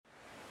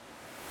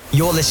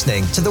You're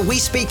listening to the We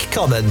Speak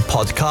Common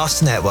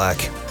podcast network.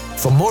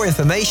 For more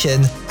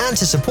information and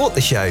to support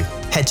the show,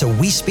 head to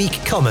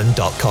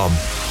WeSpeakCommon.com.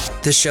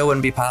 This show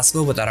wouldn't be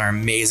possible without our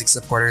amazing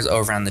supporters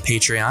over on the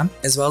Patreon,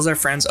 as well as our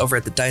friends over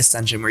at the Dice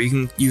Dungeon, where you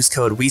can use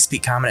code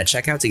WeSpeakCommon at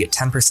checkout to get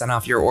 10%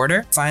 off your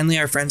order. Finally,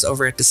 our friends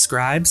over at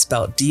Describe,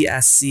 spelled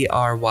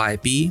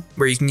DSCRYB,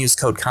 where you can use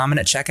code COMMON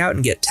at checkout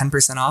and get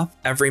 10% off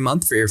every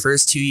month for your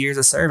first 2 years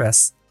of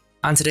service.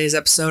 On today's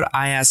episode,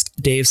 I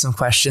asked Dave some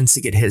questions to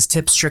get his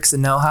tips, tricks,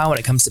 and know-how when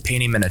it comes to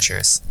painting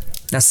miniatures.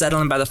 Now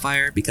settle in by the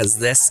fire, because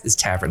this is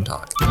Tavern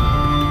Talk.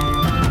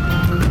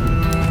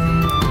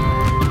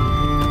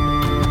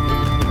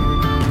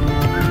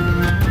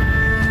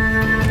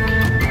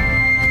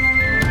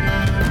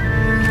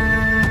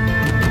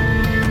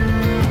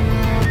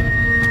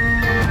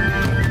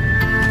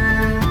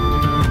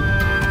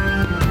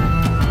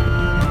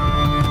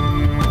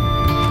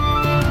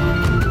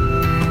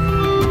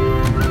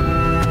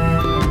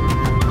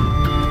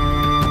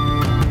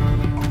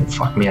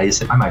 Fuck me, I just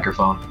hit my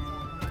microphone.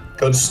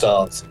 Good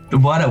start.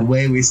 What a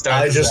way we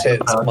started. I just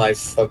hit my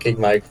fucking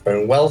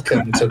microphone.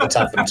 Welcome to the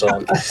Tavern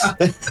Talk.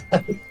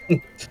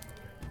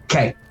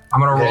 Okay, I'm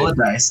going to roll the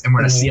dice and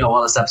we're going to see how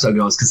well this episode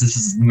goes, because this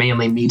is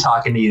mainly me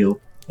talking to you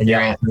and you're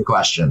answering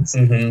questions.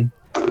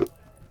 Mm-hmm.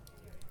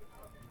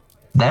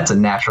 That's a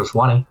natural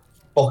 20.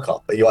 Fuck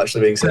off. Are you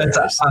actually being serious?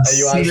 Are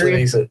you actually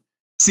being serious?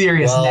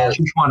 Serious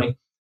natural 20.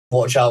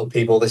 Watch out,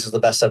 people. This is the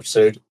best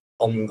episode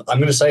I'm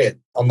going to say it,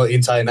 on the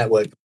entire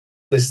network.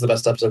 This is the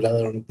best episode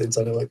ever on the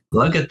entire network.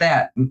 Look at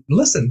that.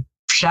 Listen,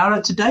 shout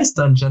out to Dice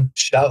Dungeon.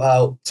 Shout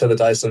out to the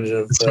Dice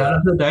Dungeon. Shout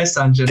out to the Dice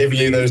Dungeon. Give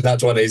you those nat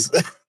 20s.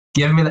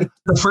 Give me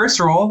the first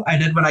roll I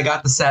did when I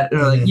got the set.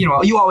 Like, you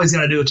know, you always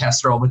got to do a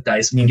test roll with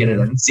dice when you get it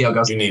in. See how it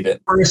goes. You need it.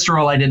 First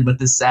roll I did with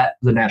this set,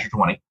 the natural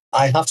 20.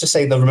 I have to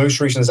say the most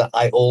recent that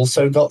I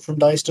also got from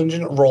Dice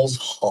Dungeon rolls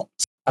hot.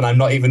 And I'm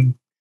not even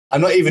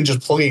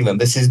just plugging them.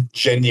 This is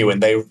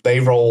genuine.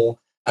 They roll.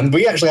 And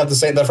we actually have the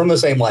same, they're from the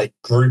same like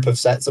group of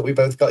sets that we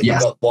both got.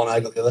 Yes. You got one, I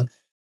got the other.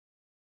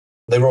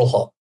 They were all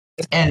hot.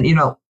 And, you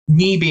know,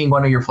 me being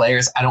one of your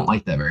players, I don't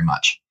like that very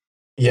much.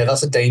 Yeah,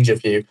 that's a danger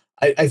for you.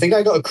 I think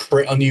I got a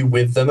crit on you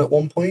with them at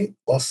one point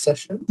last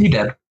session. You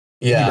did.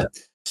 Yeah. You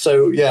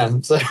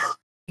did. So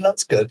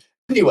that's good.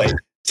 Anyway,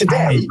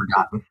 today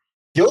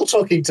you're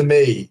talking to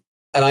me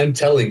and I'm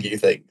telling you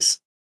things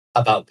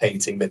about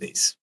painting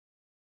minis.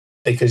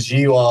 Because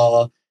you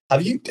are...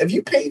 Have you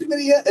painted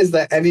any yet? Is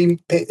there any?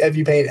 Have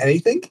you painted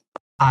anything?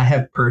 I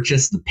have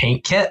purchased the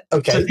paint kit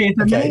to paint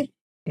the mini.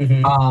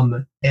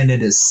 Mm-hmm. And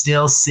it is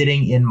still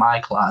sitting in my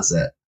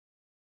closet.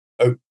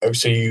 Oh,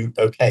 so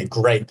okay,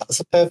 great.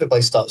 That's a perfect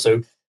place to start.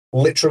 So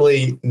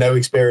literally no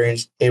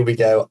experience. Here we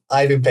go.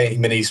 I've been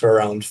painting minis for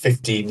around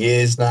 15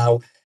 years now.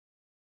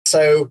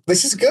 So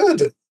this is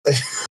good.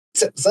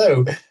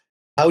 So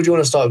how do you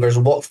want to start, guys?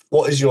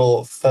 What is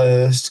your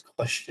first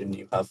question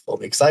you have for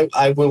me? Because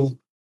I will...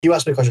 You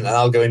ask me a question and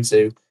I'll go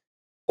into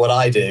what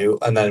I do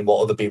and then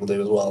what other people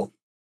do as well.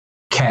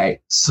 Okay,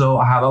 so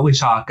how about we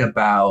talk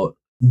about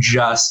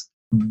just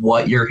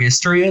what your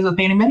history is with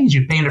painting minis?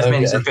 You've painted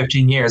minis for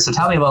 15 years, so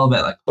tell me a little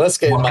bit. Let's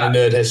get into my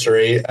nerd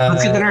history.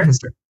 Let's get the nerd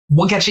history.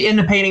 What got you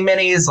into painting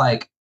minis?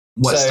 Like,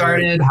 what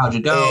started? How'd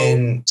you go?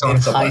 In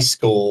high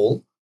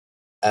school,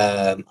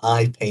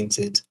 I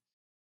painted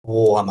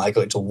Warhammer. I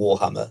got into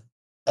Warhammer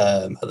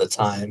at the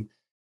time.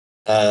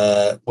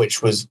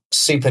 Which was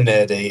super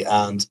nerdy,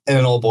 and in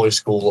an all-boys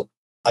school,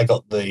 I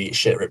got the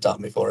shit ripped out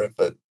of me for it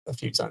a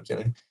few times, you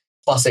know.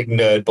 Classic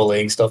nerd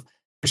bullying stuff,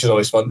 which is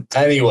always fun.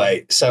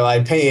 Anyway, so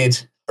I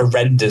painted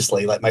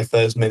horrendously, like my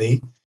first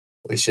mini,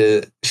 which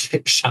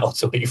shout out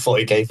to all you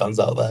 40k fans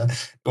out there.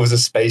 It was a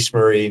Space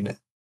Marine,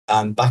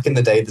 and back in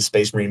the day, the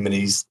Space Marine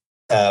minis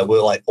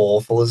were like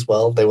awful as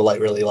well. They were like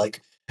really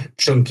like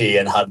chunky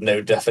and had no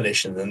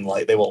definition, and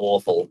like they were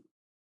awful.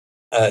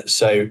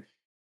 So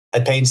I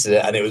painted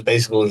it, and it was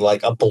basically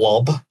like a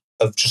blob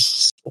of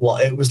just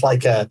what it was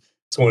like.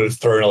 Someone had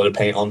thrown a load of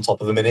paint on top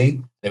of a mini.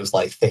 It was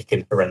like thick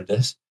and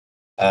horrendous.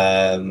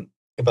 But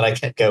I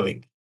kept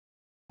going,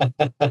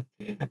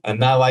 and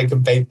now I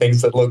can paint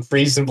things that look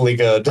reasonably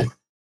good.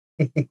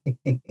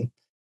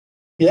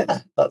 Yeah,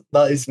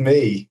 that is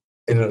me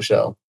in a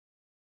nutshell.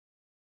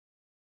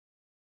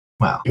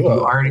 Wow, you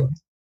already.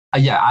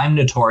 Yeah, I'm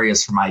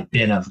notorious for my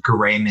bin of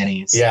gray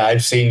minis. Yeah,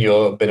 I've seen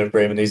your bin of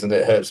gray minis, and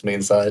it hurts me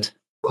inside.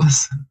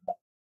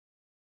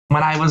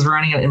 When I was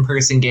running an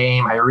in-person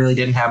game, I really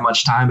didn't have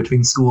much time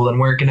between school and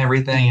work and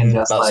everything, and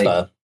just That's like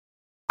fair.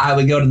 I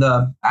would go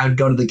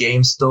to the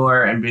game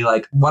store and be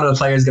like, one of the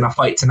players gonna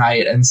fight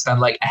tonight, and spend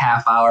like a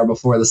half hour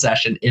before the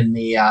session in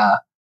the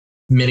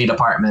mini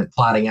department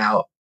plotting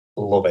out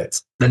Love it.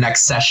 the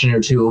next session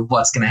or two of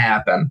what's gonna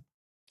happen.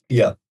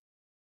 Yeah.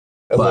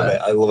 Love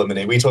it. I love a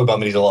mini. We talk about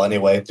minis a lot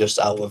anyway, just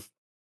out of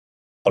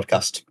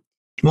podcast.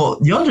 Well,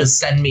 you'll just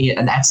send me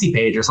an Etsy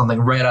page or something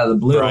right out of the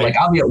blue. Right. Like,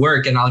 I'll be at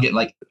work and I'll get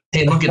like,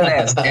 hey, look at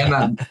this. And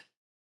then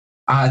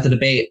I have to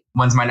debate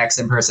when's my next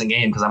in-person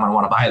game because I'm going to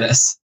want to buy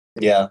this.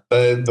 Yeah.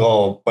 But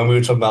when we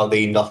were talking about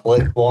the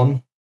Nothlick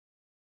one.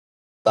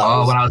 When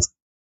I was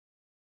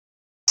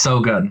So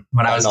good.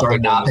 When I was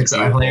throwing Nothics at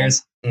my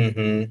players.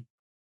 Mm-hmm.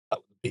 That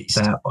was a beast.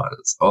 That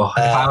was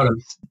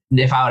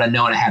if I would have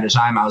known ahead of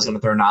time I was going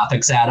to throw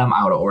Nothics at him,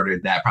 I would have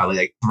ordered that probably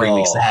like 3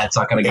 weeks ahead,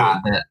 so I could have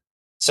gotten it.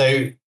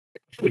 So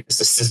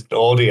this is an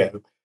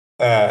audio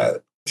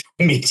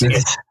medium.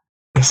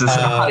 This is an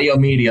audio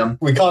medium.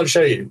 We can't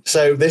show you.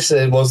 So this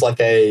was like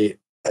a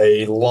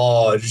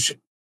large,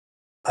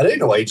 I don't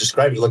know how you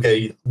describe it, like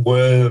a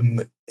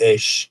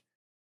worm-ish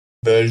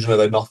version of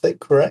a Nothic,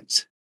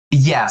 correct?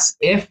 Yes.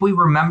 If we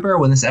remember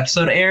when this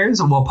episode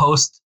airs, we'll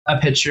post a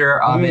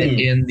picture of it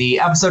in the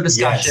episode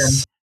discussion.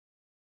 Yes.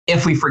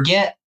 If we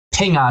forget,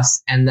 ping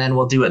us, and then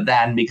we'll do it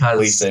then,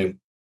 because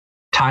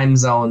time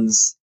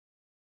zones,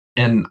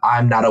 and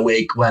I'm not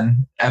awake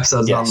when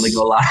episodes normally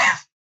go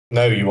live.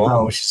 No, you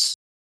aren't.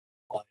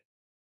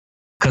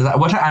 Because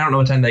I don't know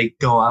what time they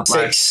go up.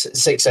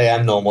 6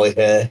 a.m. normally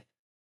here,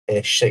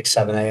 ish, 6,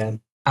 7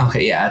 a.m.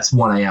 Okay, yeah, it's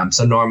 1 a.m.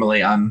 So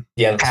normally I'm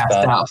passed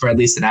out for at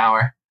least an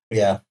hour.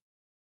 Yeah.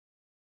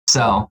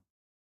 So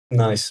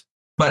nice.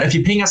 But if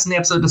you ping us in the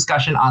episode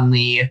discussion on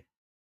the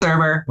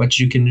server,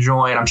 which you can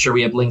join, I'm sure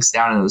we have links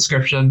down in the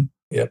description.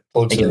 Yeah,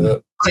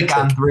 click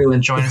on through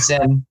and join us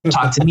in.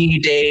 Talk to me,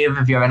 Dave,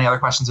 if you have any other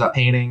questions about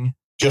painting.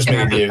 Just me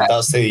and you.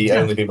 That's the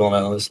only people I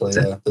know, honestly.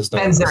 Yeah,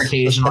 Ben's there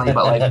occasionally,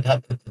 but like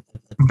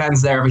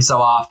Ben's there every so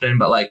often,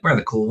 but like we're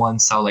the cool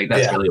ones, so like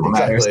that's really what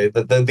matters.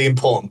 The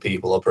important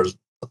people are present.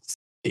 That's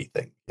the key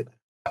thing, you know.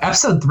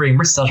 Episode 3,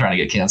 we're still trying to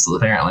get canceled,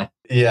 apparently.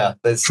 Yeah,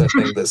 that's the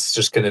thing that's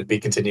just going to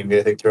be continuing,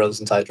 I think, throughout this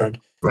entire trend.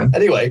 Right.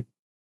 Anyway,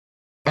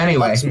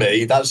 that's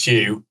me. That's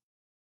you.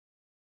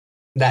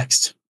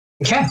 Next.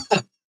 Okay.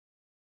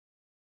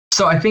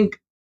 So I think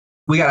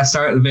we got to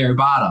start at the very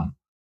bottom.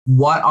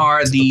 What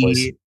are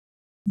the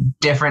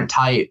different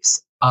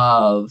types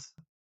of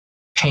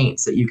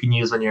paints that you can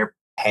use when you're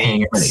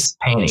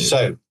painting?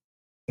 So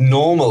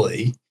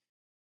normally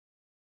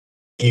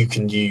you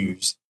can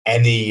use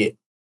any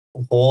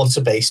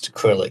water-based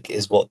acrylic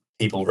is what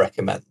people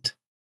recommend.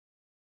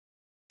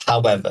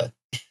 However,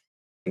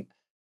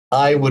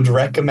 I would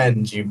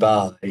recommend you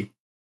buy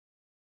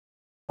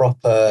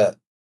proper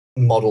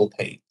model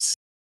paints,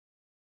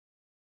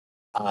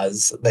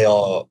 as they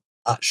are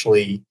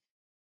actually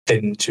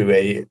thin to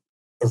a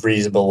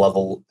reasonable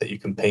level that you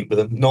can paint with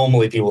them.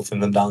 Normally people thin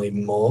them down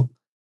even more.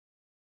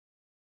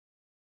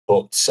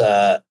 But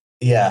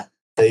yeah,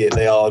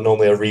 they are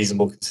normally a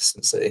reasonable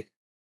consistency.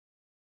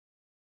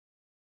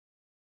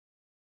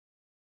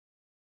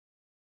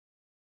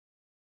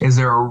 Is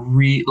there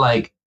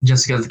a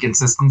just because the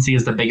consistency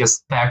is the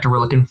biggest factor we're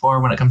looking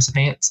for when it comes to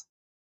paints?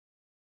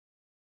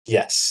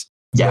 Yes.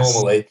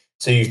 Normally.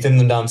 So you thin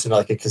them down to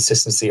like a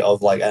consistency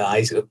of like an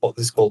ice, what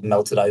is called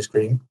melted ice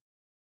cream.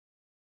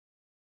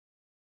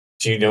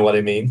 Do you know what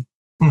I mean?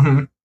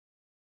 Mm-hmm.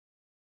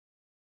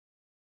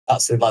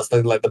 That's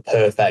the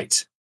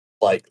perfect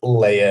like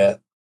layer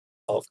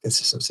of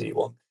consistency you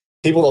want.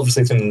 People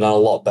obviously thin them down a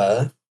lot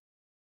better,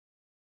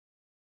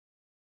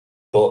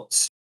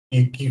 but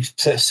you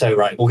so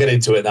right. We'll get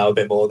into it now a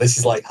bit more. This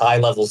is like high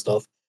level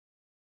stuff.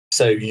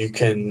 So you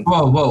can...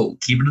 Whoa,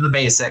 keep it to the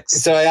basics.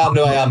 So I am.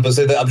 But I'm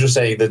just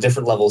saying the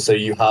different levels. So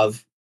you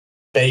have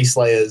base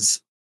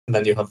layers, and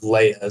then you have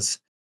layers,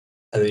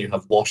 and then you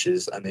have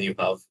washes, and then you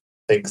have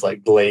things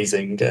like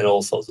glazing and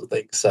all sorts of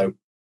things. So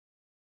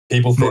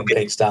people thin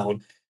paints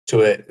down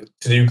to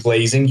do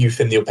glazing, you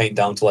thin your paint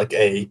down to like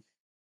a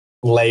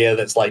layer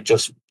that's like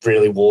just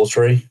really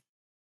watery.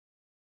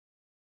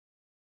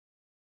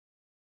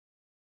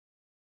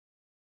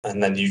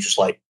 And then you just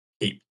like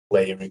keep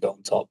layering it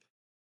on top.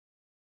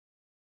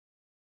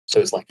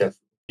 So it's like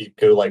you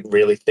go like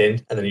really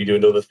thin, and then you do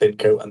another thin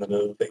coat, and then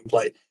another thing.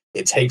 Like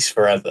it takes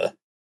forever.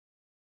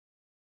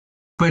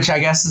 Which I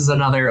guess is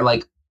another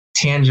like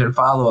tangent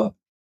follow up.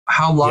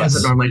 How long does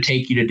it normally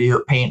take you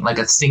to paint like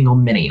a single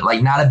mini,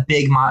 like not a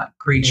big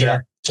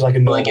creature, just like a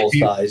normal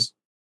size?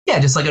 Yeah,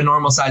 just like a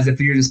normal size.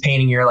 If you're just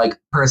painting your like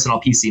personal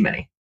PC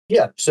mini.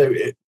 Yeah, so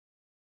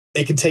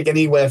it can take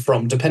anywhere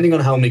from, depending on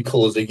how many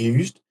colors are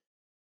used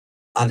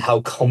and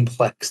how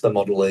complex the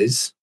model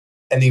is,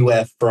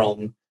 anywhere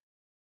from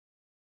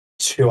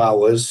 2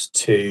 hours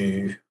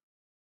to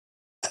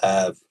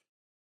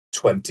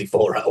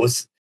 24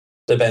 hours,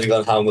 depending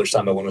on how much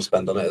time I want to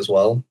spend on it as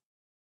well.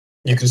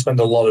 You can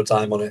spend a lot of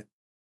time on it.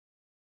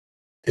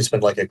 You can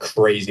spend like a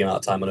crazy amount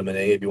of time on a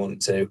mini if you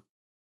wanted to.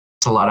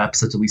 It's a lot of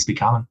episodes of We Speak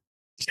Common.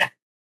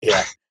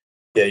 Yeah,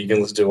 you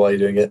can listen to it while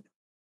you're doing it.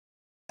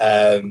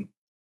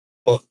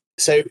 But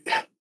so,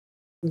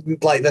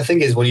 like the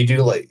thing is, when you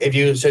do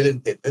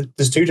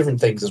there's two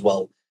different things as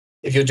well.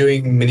 If you're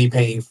doing mini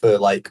painting for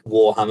like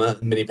Warhammer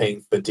and mini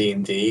painting for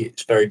D&D,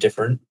 it's very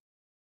different.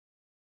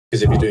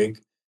 Because if you're doing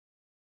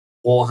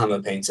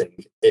Warhammer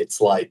painting, it's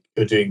like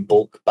you're doing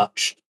bulk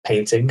batch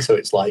painting. So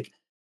it's like,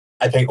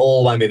 I paint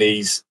all my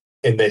minis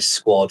in this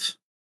squad,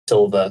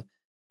 silver,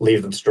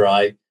 leave them to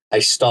dry. I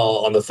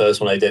start on the first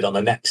one I did on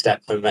the next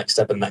step, and the next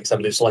step, and the next step.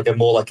 And it's like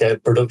more like a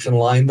production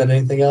line than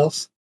anything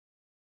else.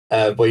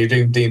 But you're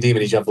doing D&D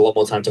minis, you have a lot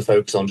more time to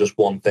focus on just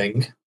one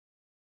thing.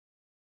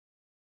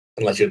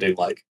 Unless you're doing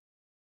like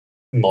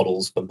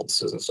models for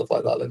monsters and stuff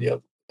like that, then you have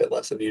a bit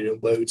less of union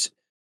loads.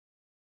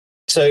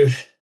 So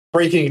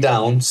breaking it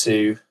down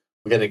to,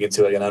 we're getting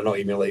into it again, I'm not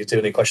even going to let you do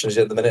any questions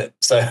yet at the minute.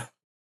 So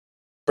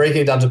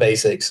breaking it down to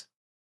basics.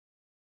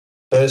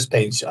 First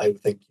paint I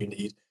think you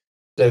need.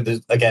 So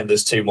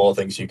there's two more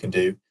things you can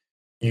do.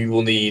 You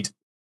will need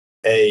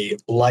a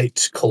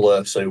light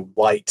color, so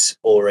white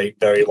or a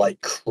very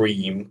light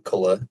cream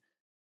color.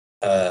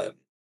 And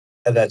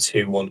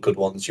they're one good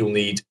ones. You'll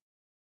need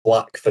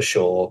black for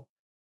sure.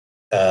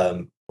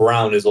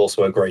 Brown is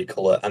also a great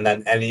color, and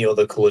then any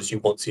other colors you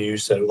want to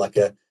use. So like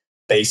a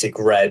basic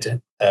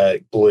red,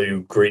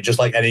 blue, green, just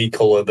like any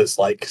color that's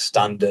like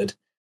standard.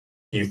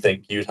 You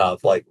think you'd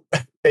have like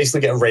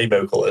basically get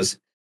rainbow colors,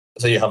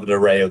 so you have an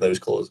array of those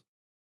colors.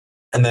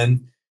 And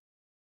then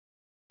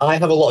I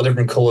have a lot of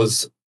different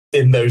colors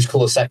in those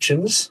color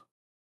sections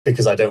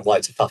because I don't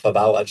like to faff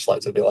about. I just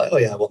like to be like, oh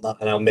yeah, I want that,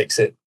 and I'll mix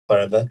it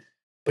wherever.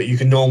 But you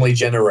can normally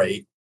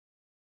generate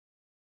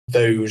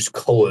those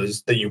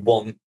colors that you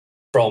want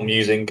from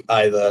using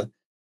either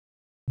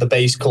the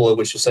base color,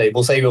 which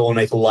we'll say we want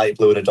to make a light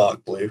blue and a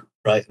dark blue,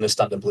 right, and a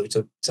standard blue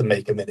to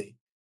make a mini.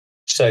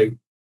 So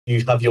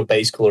you have your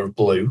base color of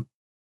blue,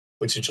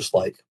 which is just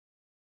like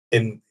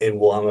in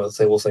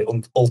Warhammer, we'll say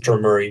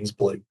ultramarines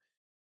blue,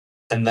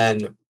 and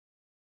then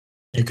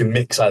you can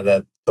mix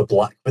either the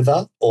black with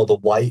that or the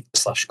white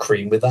 /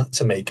 cream with that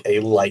to make a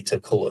lighter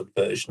colored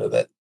version of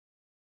it,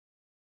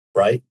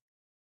 right?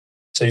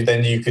 So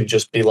then you can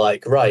just be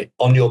like, right,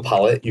 on your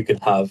palette, you can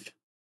have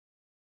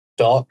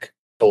dark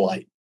to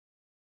light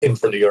in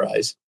front of your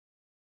eyes.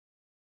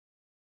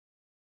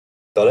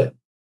 Got it?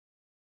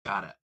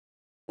 Got it.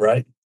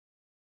 Right?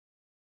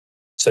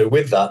 So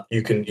with that,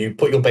 you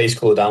put your base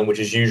color down, which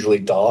is usually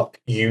dark,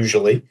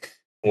 and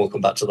we'll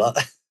come back to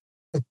that.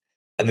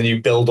 And then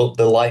you build up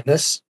the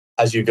lightness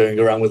as you're going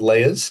around with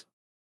layers.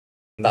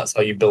 And that's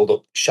how you build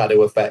up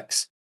shadow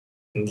effects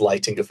and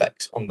lighting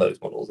effects on those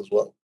models as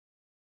well.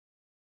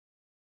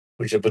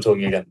 Which, if we're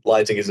talking again,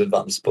 lighting is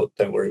advanced, but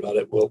don't worry about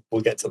it.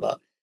 We'll get to that.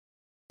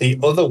 The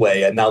other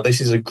way, and now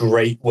this is a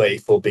great way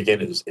for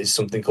beginners, is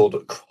something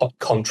called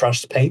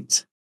contrast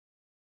paint,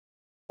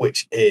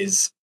 which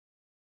is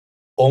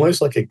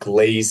almost like a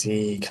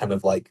glazy kind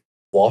of like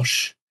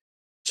wash.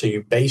 So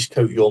you base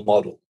coat your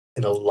model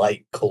in a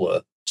light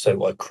color,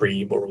 so a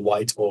cream or a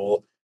white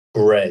or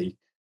gray,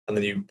 and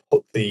then you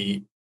put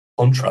the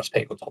contrast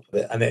paint on top of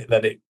it, and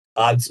then it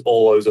adds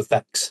all those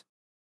effects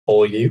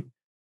for you.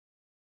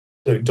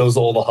 So it does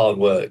all the hard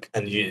work,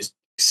 and it's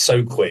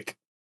so quick.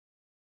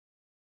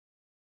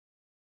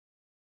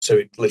 So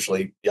it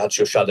literally adds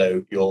your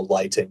shadow, your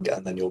lighting,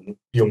 and then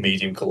your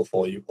medium color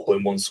for you all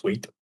in one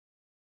sweep,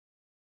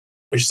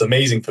 which is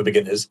amazing for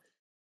beginners.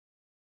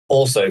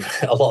 Also,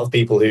 a lot of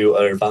people who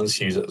are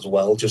advanced use it as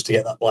well, just to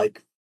get that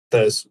like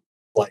first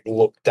like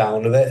look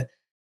down of it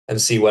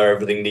and see where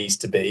everything needs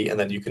to be, and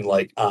then you can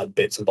like add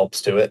bits and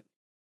bobs to it.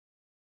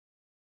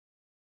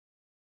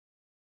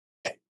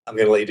 Okay, I'm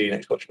going to let you do your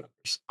next question.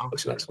 Okay.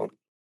 What's your next one?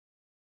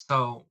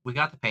 So we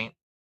got the paint.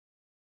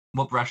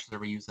 What brushes are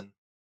we using?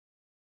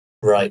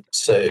 Right.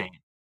 So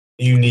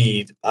you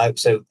need,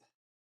 so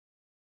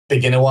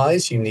beginner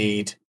wise, you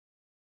need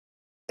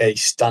a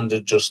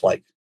standard, just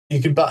like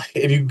you can buy,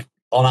 if you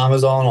on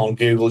Amazon, on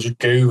Google, just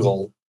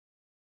Google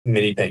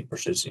mini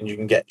paintbrushes and you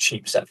can get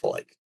cheap set for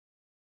like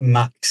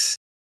max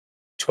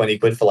 20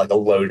 quid for like a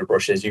load of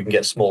brushes. You can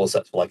get smaller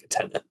sets for like a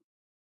tenner.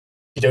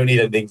 You don't need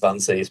anything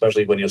fancy,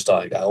 especially when you're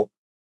starting out.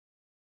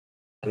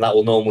 And that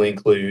will normally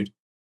include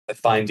a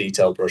fine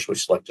detail brush,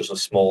 which is like just a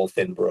small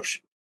thin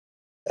brush.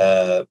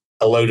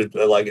 A load of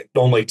like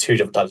normally two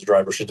different types of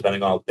dry brushes,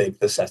 depending on how big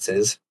the set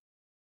is.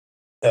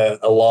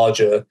 A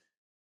larger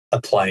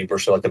applying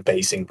brush, so like a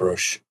basing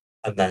brush,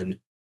 and then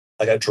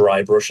like a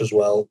dry brush as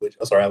well. Which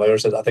I think I've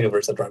already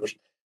said dry brush.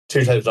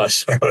 Two types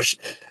of dry brush,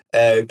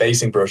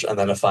 basing brush, and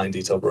then a fine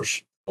detail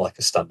brush, like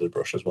a standard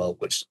brush as well.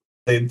 Which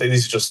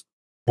these are just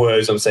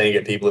words I'm saying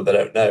at people that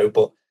don't know,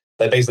 but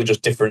they're basically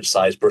just different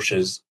size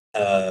brushes.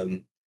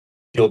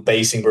 Your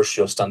basing brush,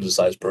 your standard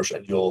size brush,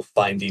 and your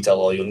fine detail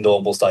or your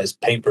normal size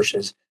paint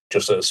brushes,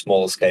 just at a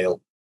smaller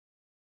scale.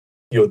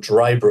 Your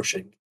dry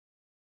brushing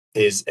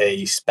is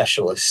a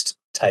specialist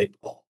type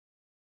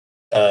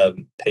of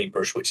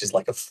paintbrush, which is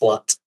like a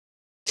flat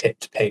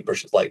tipped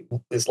paintbrush.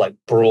 It's like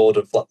broad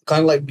and flat,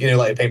 kind of like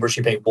like a paintbrush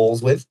you paint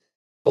walls with,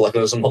 but like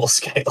on a smaller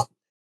scale.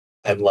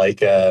 And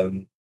like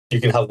you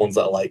can have ones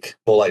that are like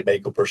more like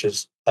makeup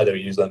brushes. I don't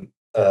use them.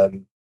 A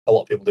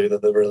lot of people do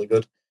that. They're really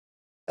good.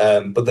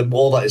 But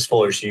all that is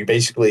for is you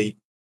basically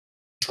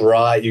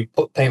you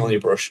put paint on your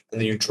brush and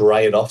then you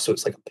dry it off so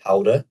it's like a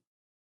powder,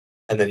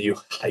 and then you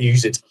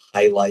use it to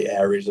highlight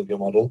areas of your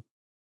model.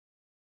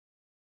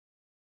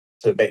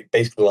 So it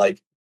basically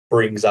like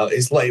brings out,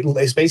 it's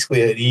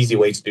basically an easy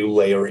way to do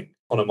layering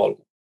on a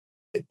model.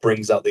 It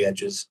brings out the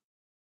edges.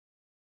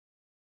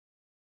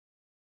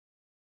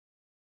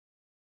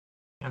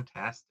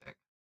 Fantastic.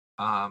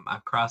 I'm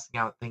crossing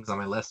out things on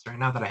my list right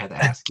now that I had to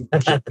ask you.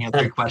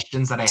 Answer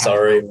questions that I had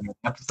Sorry. in the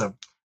episode.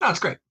 No, it's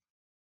great.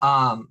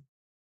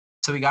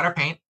 So we got our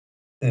paint.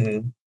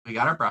 Mm-hmm. We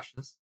got our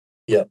brushes.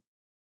 Yep.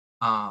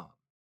 And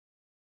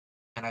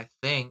I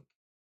think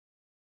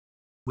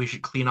we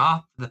should clean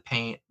off the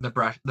paint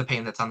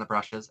that's on the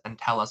brushes, and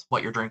tell us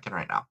what you're drinking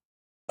right now.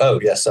 Oh,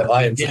 yes. So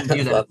I am. Didn't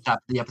do that at the top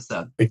of the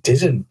episode. We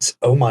didn't.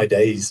 Oh, my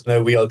days.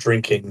 No, we are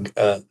drinking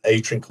a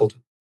drink called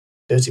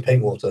Dirty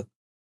Paint Water,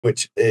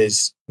 which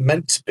is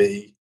meant to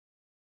be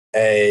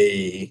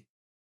a.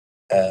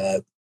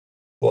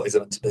 What is it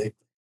meant to be?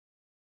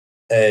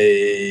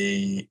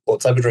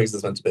 What type of drink is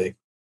this meant to be?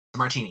 A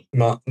martini.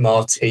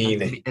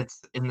 Martini.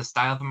 It's in the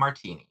style of a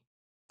martini.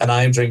 And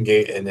I am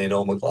drinking it in a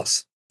normal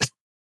glass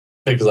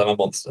because I'm a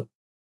monster.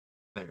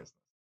 There's.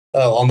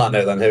 Oh, on that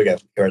note, then here we go.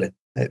 You ready?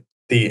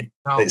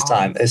 It's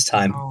time. It's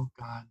time. Oh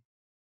God.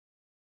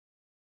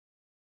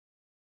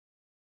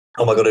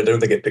 Oh my God! I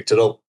don't think it picked it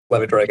up. Let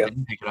me try again.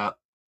 Didn't pick it up.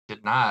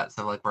 Did not.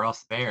 So we're all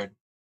spared.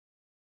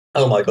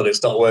 Oh my God!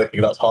 It's not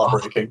working. That's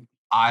heartbreaking.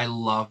 I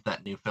love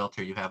that new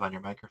filter you have on your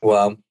microphone.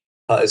 Wow,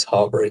 that is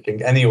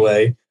heartbreaking.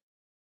 Anyway,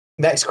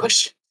 next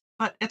question.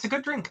 But it's a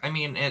good drink. I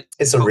mean,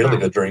 it's a really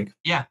good drink.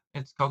 Yeah,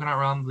 it's coconut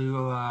rum,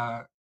 blue,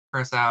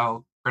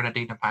 curacao,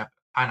 grenadine, and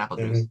pineapple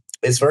juice.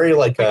 It's very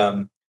like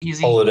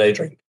easy holiday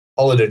drink.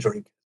 Holiday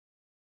drink.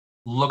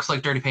 Looks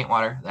like dirty paint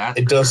water.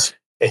 It does. Sure.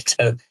 It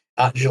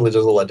actually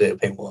does look like dirty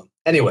paint water.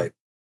 Anyway.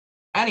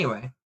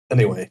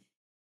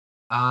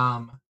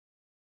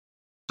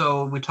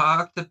 So we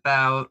talked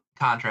about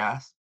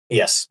contrast.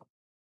 Yes.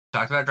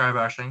 Talked about dry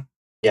brushing.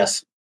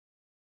 Yes.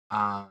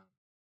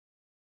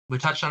 We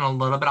touched on a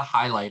little bit of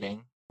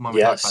highlighting when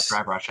we talked about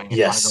dry brushing. If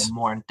you want to go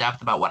more in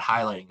depth about what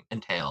highlighting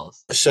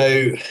entails.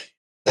 So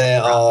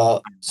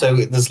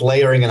there's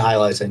layering and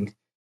highlighting.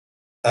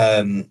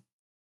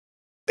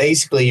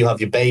 Basically you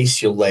have your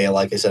base, your layer,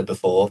 like I said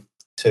before.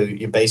 So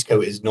your base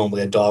coat is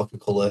normally a darker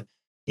color.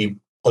 You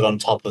put on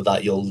top of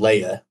that your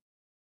layer,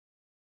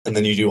 and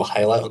then you do a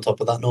highlight on top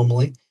of that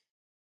normally.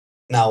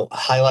 Now,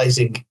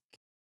 highlighting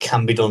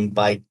can be done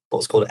by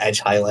what's called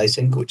edge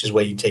highlighting, which is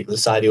where you take the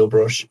side of your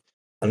brush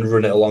and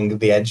run it along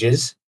the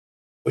edges,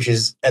 which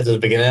is, as a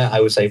beginner,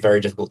 I would say very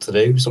difficult to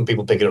do. Some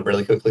people pick it up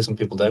really quickly, some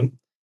people don't.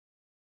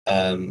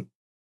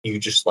 You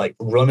just like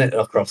run it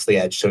across the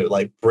edge so it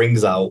like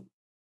brings out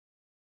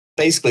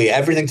basically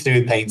everything to do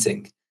with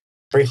painting.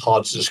 Very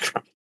hard to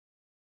describe.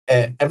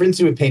 Everything to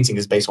do with painting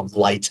is based on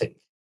lighting.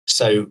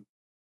 So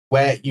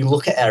where you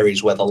look at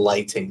areas where the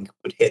lighting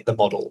would hit the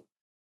model,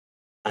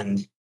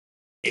 and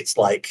it's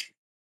like,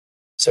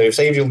 so if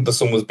the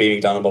sun was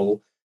beaming down a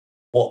model,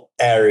 what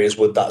areas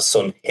would that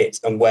sun hit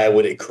and where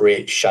would it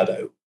create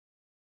shadow?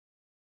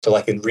 So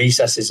like in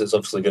recesses, it's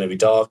obviously going to be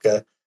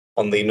darker.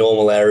 On the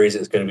normal areas,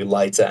 it's going to be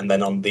lighter. And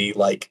then on the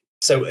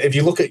so if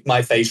you look at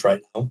my face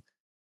right now,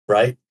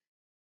 right?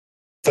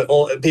 For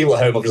all people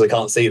at home obviously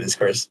can't see this,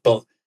 Chris,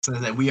 but so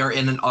that we are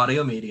in an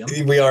audio medium.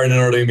 We are in an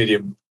audio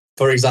medium.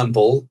 For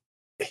example,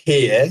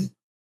 here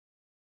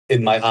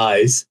in my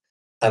eyes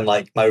and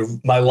like my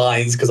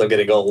lines, because I'm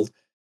getting old,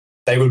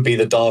 they would be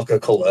the darker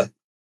color,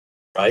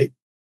 right?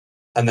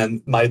 And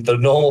then the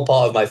normal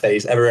part of my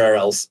face, everywhere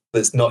else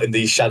that's not in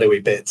these shadowy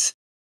bits,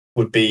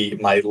 would be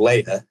my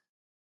layer.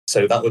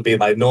 So that would be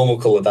my normal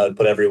color that I would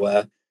put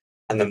everywhere.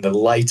 And then the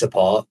lighter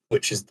part,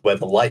 which is where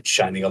the light's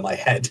shining on my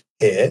head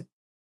here,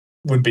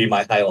 would be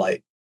my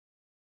highlight.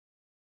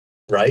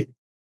 Right?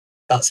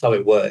 That's how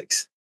it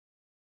works.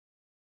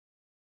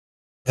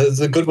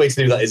 The good way to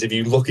do that is if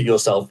you look at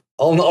yourself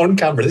on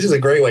camera. This is a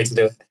great way to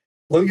do it.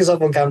 Look at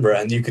yourself on camera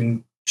and you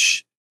can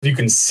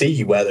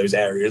see where those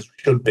areas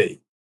should be.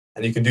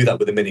 And you can do that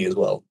with a mini as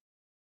well.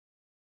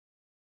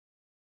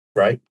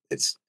 Right?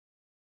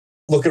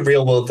 Look at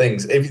real world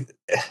things.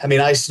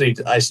 I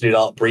studied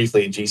art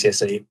briefly in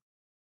GCSE.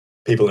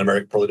 People in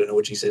America probably don't know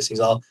what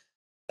GCSEs are.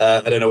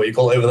 I don't know what you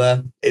call it over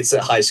there. It's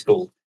at high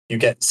school. You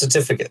get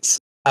certificates.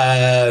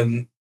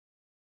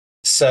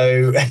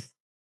 So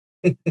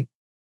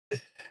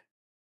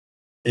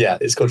yeah,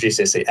 it's called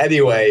GCSE.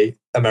 Anyway,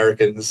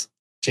 Americans,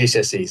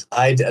 GCSEs.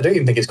 I don't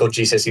even think it's called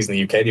GCSEs in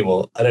the UK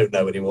anymore. I don't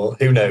know anymore.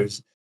 Who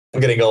knows? I'm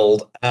getting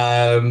old.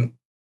 I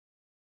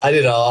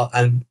did art,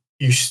 and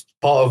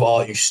part of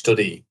art you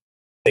study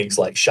things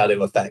like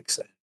shadow effects,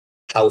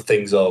 how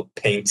things are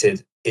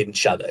painted in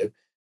shadow.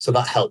 So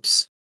that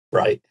helps,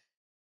 right?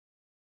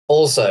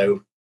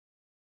 Also,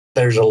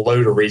 there's a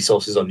load of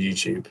resources on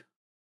YouTube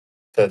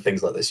for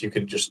things like this. You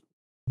can just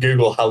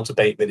Google how to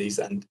paint minis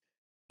and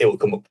it will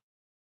come up.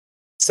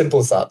 Simple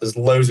as that. There's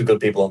loads of good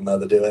people on there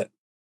that do it.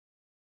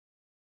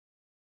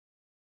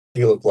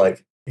 You look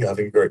like you're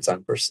having a great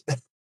time, Chris.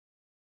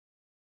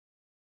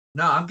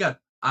 No, I'm good.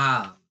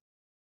 I'm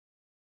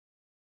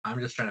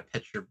just trying to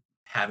picture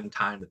having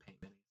time to paint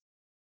minis.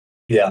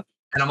 Yeah.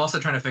 And I'm also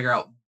trying to figure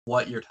out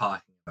what you're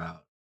talking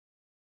about.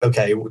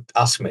 Okay,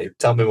 ask me.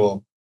 Tell me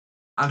more.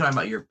 I'm talking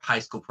about your high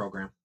school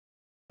program.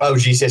 Oh,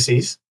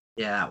 GCSEs?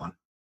 Yeah, that one.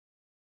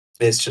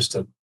 It's just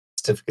a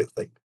certificate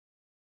thing.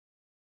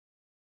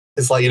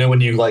 It's like,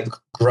 when you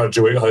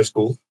graduate high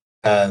school,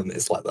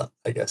 it's like that,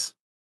 I guess.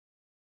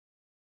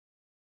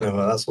 No,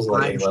 that's supposed to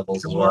like A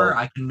levels as well.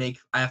 I can make,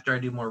 after I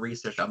do more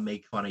research, I'll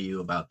make fun of you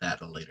about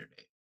that at a later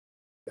date.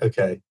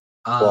 Okay.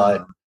 Why?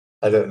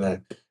 I don't know.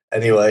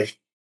 Anyway,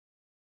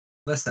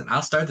 Listen,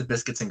 I'll start the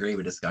biscuits and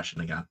gravy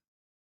discussion again.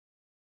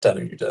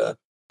 don't you dare.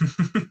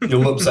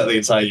 You'll upset the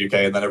entire UK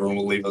and then everyone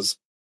will leave us.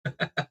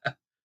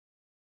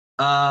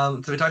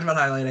 So we talked about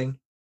highlighting.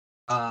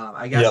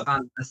 I guess Yep.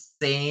 on the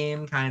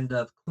same kind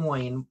of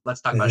coin,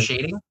 let's talk about Mhm.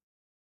 shading.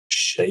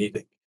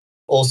 Shading,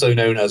 also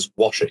known as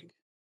washing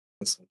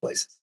in some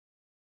places.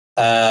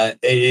 It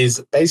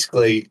is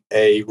basically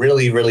a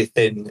really, really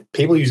thin.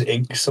 People use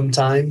ink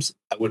sometimes.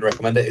 I wouldn't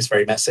recommend it. It's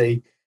very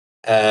messy.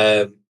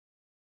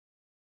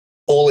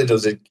 All it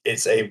does is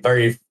it's a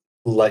very,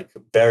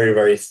 very,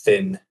 very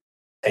thin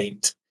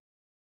paint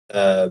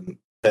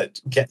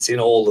that gets in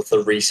all of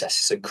the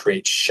recesses and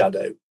creates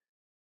shadow.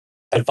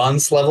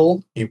 Advanced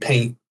level, you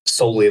paint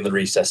solely in the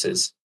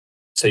recesses.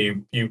 So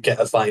you get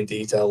a fine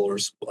detail or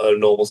a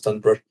normal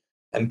stunt brush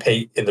and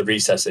paint in the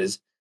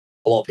recesses.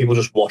 A lot of people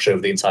just wash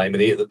over the entire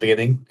mini at the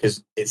beginning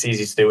because it's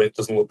easy to do. It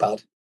doesn't look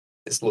bad.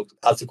 Adds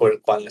quite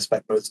an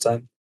effect most of the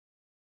time.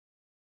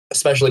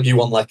 Especially if you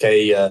want like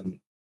a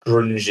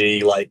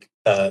grungy,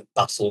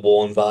 Battle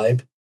Worn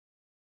vibe,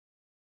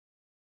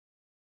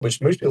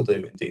 which most people do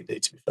in D&D.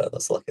 To be fair,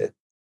 that's like a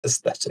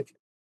aesthetic,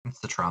 It's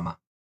the trauma.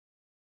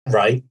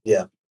 right?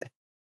 Yeah.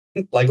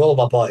 Like all of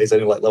our parties,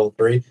 only like level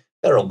 3.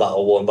 They're all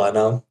battle worn by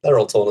now. They're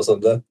all torn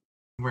asunder.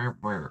 We're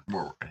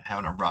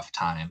having a rough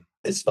time.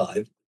 It's fine.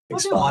 It's We'll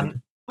do fine.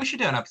 one. We should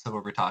do an episode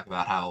where we talk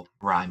about how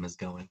rhyme is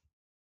going.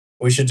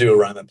 We should do a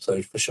rhyme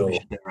episode for We sure.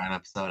 should do a rhyme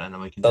episode, and then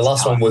we can. The just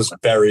last talk one was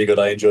about very good.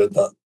 I enjoyed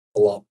that a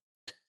lot.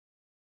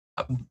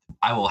 it.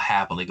 I will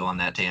happily go on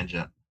that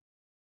tangent.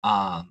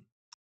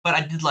 But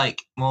I did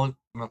like well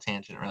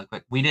tangent really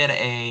quick.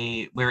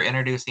 We were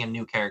introducing a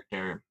new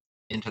character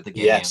into the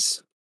game.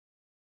 Yes.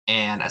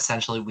 And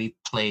essentially we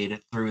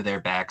played through their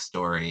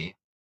backstory,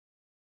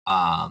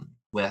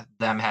 with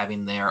them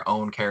having their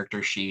own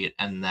character sheet,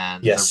 and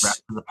then the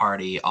rest of the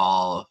party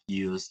all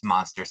used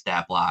monster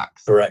stat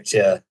blocks. Correct,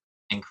 yeah.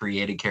 And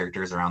created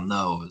characters around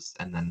those,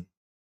 and then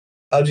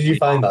How did you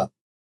find that?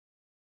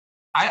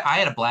 I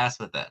had a blast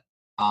with it.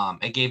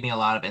 It gave me a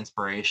lot of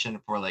inspiration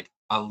for like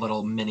a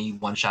little mini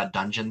one-shot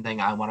dungeon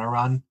thing I want to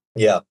run.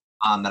 Yeah.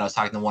 That I was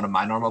talking to one of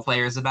my normal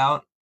players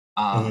about.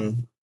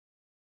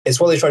 It's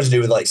what they try to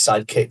do with like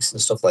sidekicks and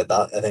stuff like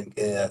that. I think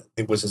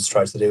the Wizards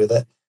try to do with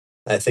it.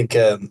 I think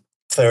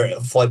for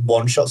like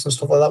one shots and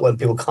stuff like that, when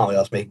people can't be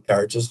asked to make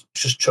characters,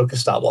 just chuck a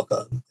stat block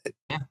at them.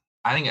 Yeah,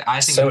 I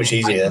think so much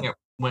easier. I think it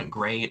went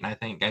great, and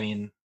I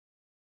mean,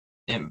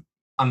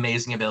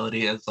 amazing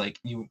ability is like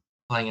you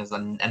playing as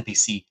an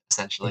NPC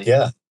essentially.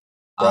 Yeah,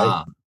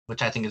 right.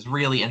 Which I think is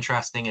really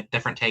interesting. A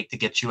different take to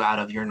get you out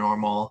of your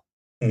normal.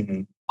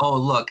 Mm-hmm. Oh,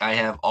 look, I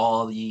have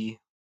all the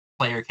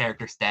player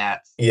character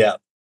stats. Yeah,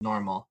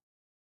 normal.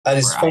 And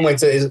it's a fun way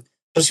to,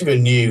 especially if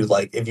you're new.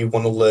 Like if you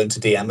want to learn to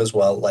DM as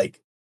well,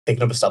 like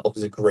picking up a stat block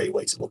is a great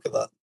way to look at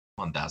that.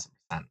 1000%.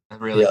 It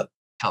really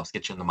helps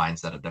get you in the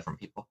mindset of different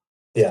people.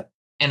 Yeah.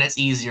 And it's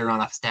easier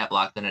on a stat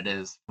block than it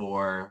is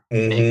for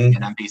making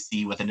an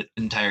NPC with an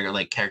entire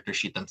like character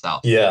sheet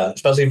themselves. Yeah,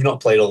 especially if you've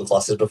not played all the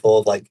classes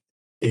before. Like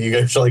if you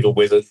go to like a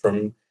wizard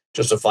from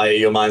just a fighter,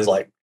 your mind's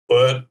like,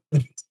 what?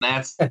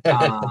 That's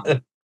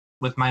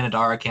with my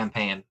Nadara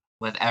campaign.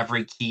 With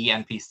every key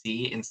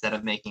NPC, instead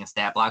of making a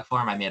stat block for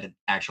him, I made an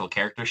actual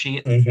character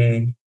sheet.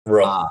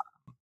 Rough.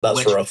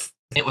 That's rough.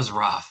 It was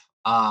rough.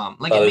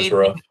 Like it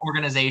made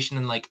organization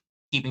and like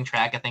keeping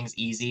track of things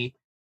easy.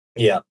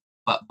 Yeah.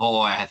 But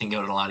boy, I think it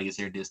would be a lot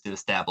easier to just do a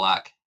stat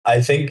block.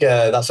 I think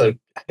that's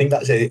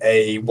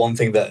a one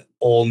thing that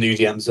all new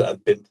DMs that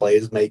have been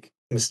players make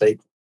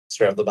mistake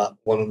straight off the bat,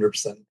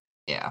 100%.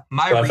 Yeah,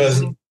 my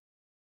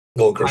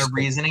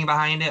reasoning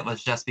behind it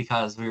was just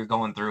because we were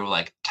going through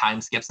like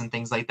time skips and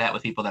things like that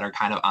with people that are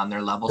kind of on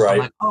their level. So I'm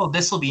like, oh,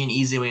 this will be an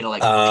easy way to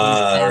like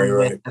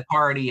with the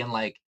party and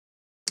like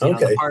you know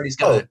the party's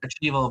gonna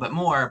achieve a little bit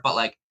more, but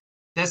like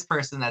this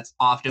person that's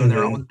off doing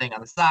their own thing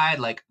on the side,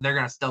 like they're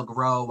gonna still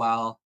grow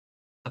while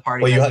the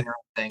party does their own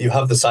thing. You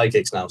have the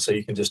sidekicks now, so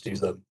you can just use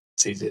them.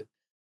 It's easier.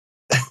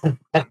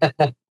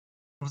 It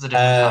was a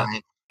different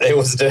time. It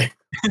was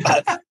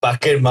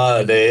back in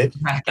my day.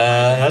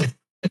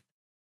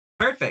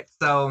 Perfect.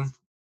 So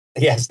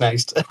yes,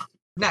 next.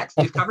 Next,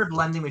 we've covered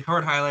blending, we've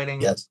covered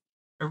highlighting. Yes.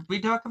 Are we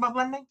talking about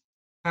blending?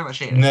 Talk about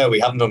shading. No,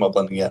 we haven't done about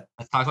blending yet.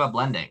 Let's talk about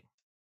blending.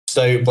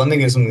 So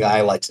blending is something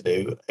I like to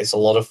do. It's a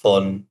lot of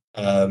fun.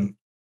 I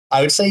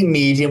would say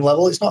medium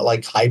level. It's not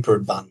like hyper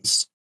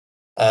advanced.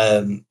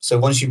 So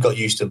once you've got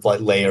used to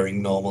like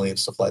layering normally and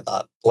stuff like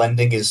that,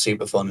 blending is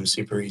super fun and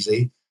super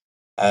easy.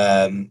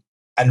 And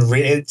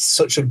really, it's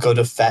such a good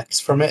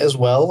effect from it as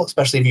well,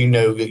 especially if you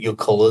know your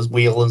colors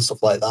wheel and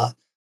stuff like that.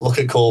 Look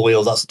at color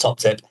wheels, that's the top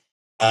tip.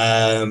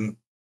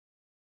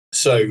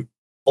 So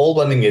all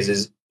blending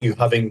is you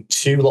having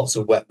 2 lots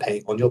of wet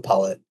paint on your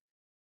palette,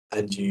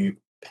 and you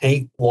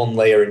paint one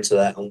layer into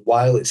that, and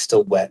while it's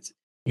still wet,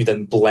 you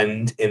then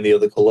blend in the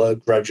other color,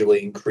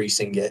 gradually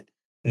increasing it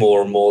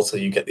more and more till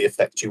you get the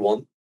effect you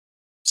want.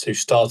 So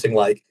starting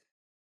like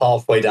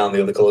halfway down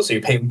the other color, so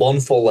you paint one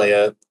full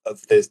layer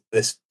of this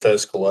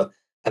first color,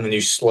 and then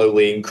you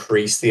slowly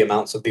increase the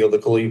amounts of the other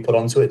color you put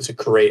onto it to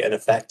create an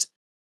effect.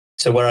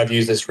 So where I've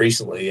used this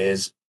recently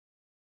is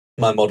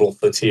my model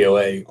for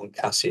TOA on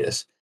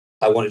Cassius.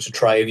 I wanted to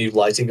try a new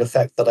lighting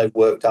effect that I've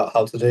worked out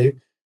how to do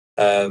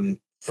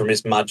from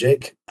his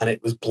magic, and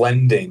it was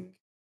blending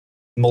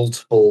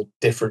multiple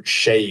different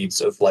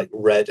shades of like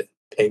red,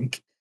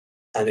 pink,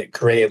 and it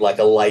created like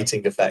a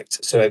lighting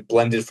effect. So it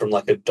blended from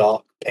like a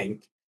dark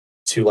pink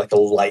to like a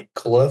light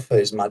color for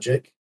his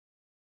magic.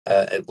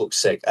 It looks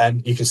sick,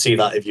 and you can see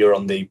that if you're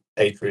on the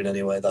Patreon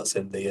anyway. That's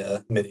in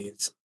the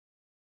minis.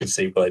 You can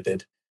see what I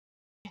did.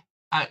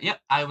 Yep,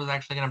 I was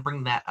actually going to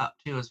bring that up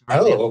too as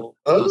Oh.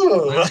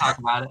 talk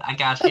about it. I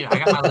got you. I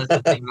got my list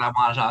of things I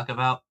want to talk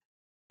about.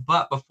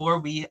 But before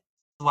we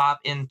swap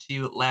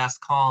into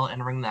last call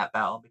and ring that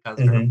bell, because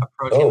we're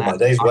approaching my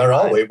days, where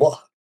are we?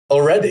 What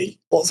already?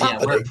 What's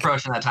happening? We're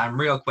approaching that time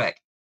real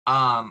quick.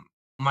 One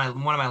of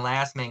my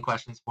last main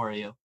questions for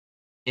you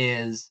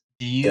is: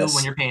 do you,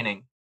 when you're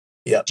painting,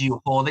 do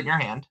you hold it in your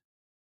hand?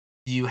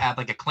 Do you have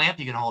like a clamp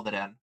you can hold it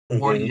in,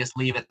 or do you just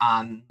leave it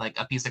on like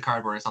a piece of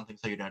cardboard or something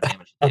so you don't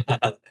damage the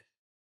paper?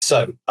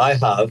 So I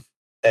have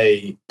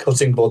a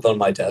cutting board on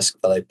my desk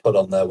that I put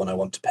on there when I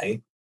want to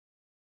paint,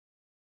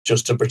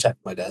 just to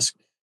protect my desk.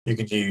 You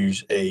could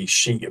use a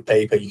sheet of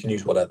paper. You can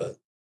use whatever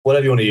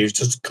you want to use,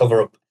 just to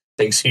cover up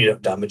things so you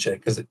don't damage it,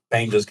 because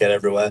paint does get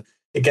everywhere.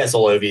 It gets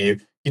all over you.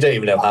 You don't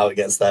even know how it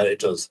gets there. It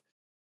does.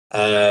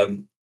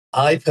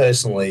 I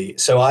personally,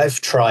 so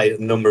I've tried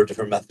a number of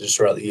different methods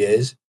throughout the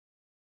years.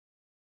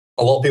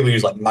 A lot of people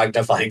use like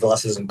magnifying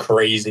glasses and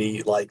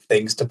crazy like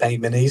things to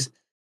paint minis.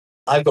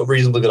 I've got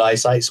reasonably good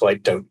eyesight, so I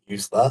don't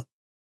use that.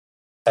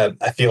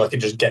 I feel like it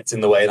just gets in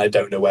the way, and I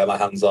don't know where my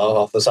hands are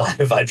half the time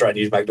if I try and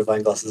use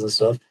magnifying glasses and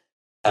stuff.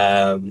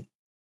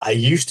 I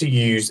used to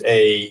use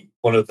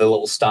one of the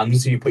little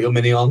stands you put your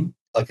mini on,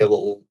 like a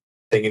little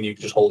thing, and you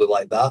can just hold it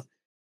like that.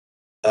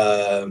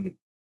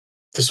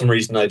 For some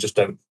reason, I just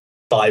don't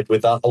vibe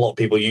with that. A lot of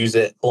people use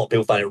it. A lot of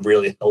people find it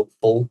really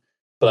helpful,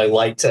 but I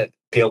like to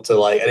be able to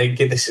like. And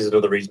again, this is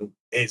another reason.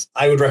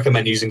 I would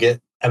recommend using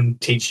it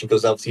and teaching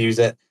yourself to use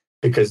it,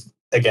 because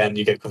again,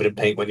 you get covered in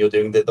paint when you're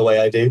doing it the way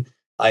I do.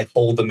 I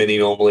hold the mini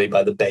normally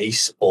by the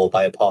base or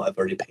by a part I've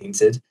already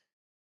painted,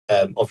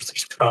 obviously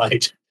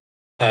tried,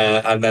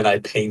 and then I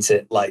paint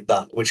it like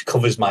that, which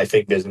covers my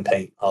fingers in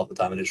paint half the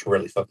time, and it's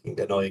really fucking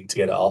annoying to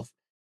get it off.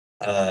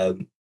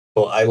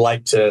 But I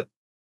like to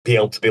be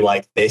able to be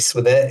like this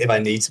with it if I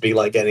need to be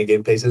like getting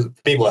in places.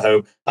 For people at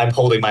home, I'm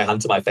holding my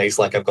hand to my face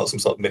like I've got some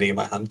sort of mini in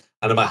my hand,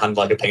 and in my hand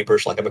like a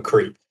paintbrush, like I'm a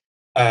creep.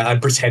 I'm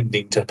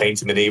pretending to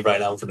paint a mini right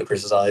now in front of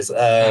Chris's eyes.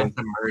 That's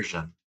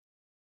immersion.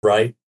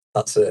 Right?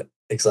 That's it.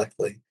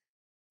 Exactly.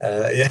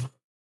 Yeah.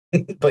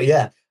 But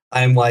yeah,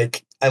 I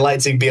like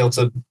to be able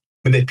to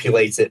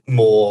manipulate it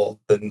more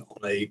than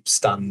on a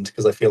stand,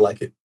 because I feel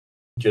like it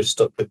just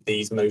stuck with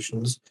these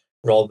motions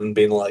rather than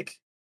being like,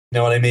 you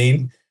know what I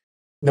mean?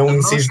 No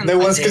one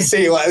can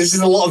see. Like, this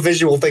is a lot of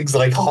visual things that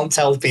I can't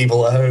tell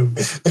people at home.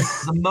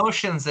 The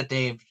motions that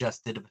Dave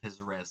just did with his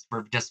wrist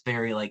were just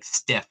very like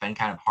stiff and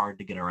kind of hard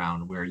to get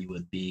around, where you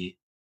would be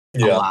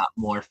a lot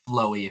more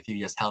flowy if you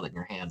just held it in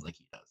your hands like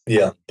he does.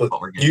 Yeah, but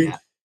what we're getting at.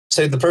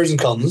 So the pros and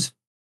cons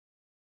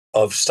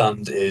of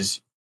stand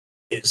is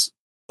it's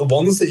the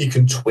ones that you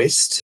can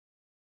twist.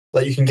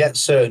 Like you can get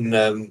certain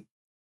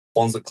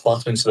ones that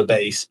clasp into the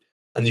base,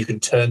 and you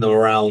can turn them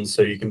around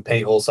so you can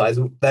paint all sides.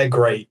 They're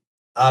great.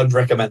 I'd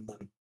recommend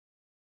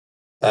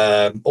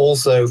them.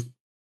 Also,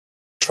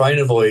 try and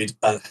avoid.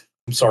 I'm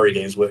sorry,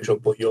 Games Workshop,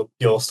 but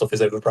your stuff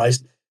is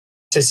overpriced.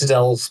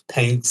 Citadel's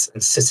paints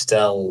and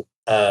Citadel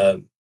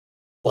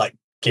like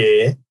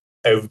gear,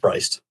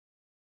 overpriced.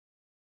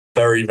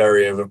 Very,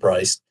 very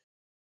overpriced.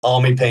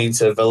 Army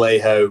Painter,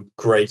 Vallejo,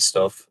 great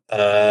stuff.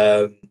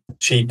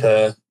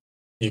 Cheaper.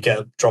 You get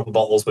a drop of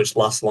bottles which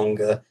last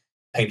longer.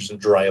 Paint doesn't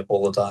dry up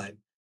all the time.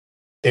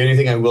 The only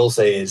thing I will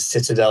say is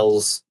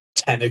Citadel's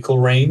technical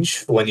range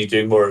for when you're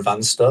doing more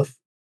advanced stuff,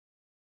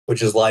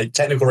 which is like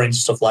technical range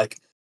stuff like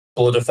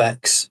blood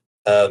effects,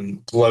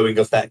 glowing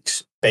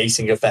effects,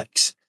 basing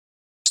effects,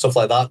 stuff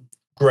like that.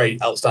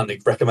 Great,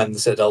 outstanding. Recommend the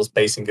Citadel's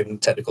basing and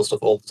technical stuff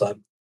all the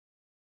time.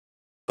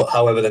 But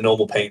however, the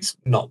normal paint's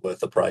not worth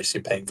the price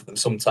you're paying for them.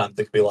 Sometimes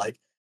they can be like,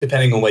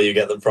 depending on where you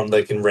get them from,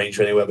 they can range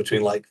anywhere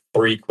between like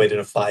 £3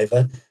 and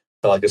 £5.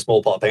 For like a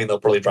small pot of paint, they'll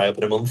probably dry up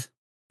in a month.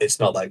 It's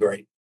not that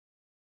great.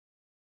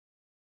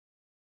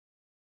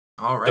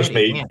 All right. Just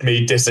me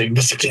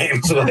dissing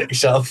Games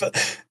Workshop.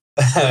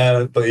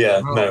 But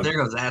yeah, no. There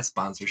goes that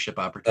sponsorship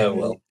opportunity. Oh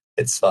well,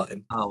 it's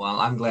fine. Oh well,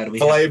 I'm glad we.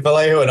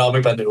 Vallejo and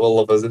Army Pendant will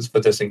love us. It's for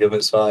dissing them.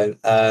 It's fine.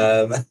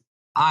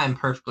 I'm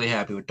perfectly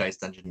happy with Dice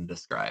Dungeon and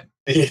Describe.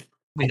 Yeah,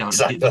 we don't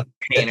need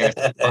painters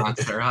to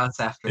sponsor us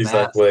after that.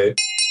 Exactly.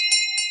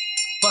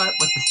 But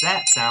with the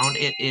stat sound,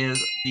 it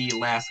is the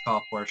last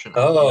call portion.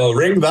 Oh,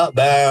 ring that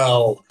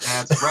bell.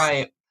 That's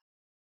right.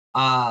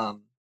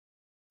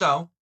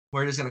 So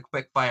we're just gonna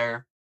quick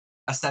fire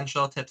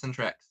essential tips and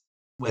tricks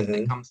when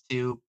it comes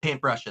to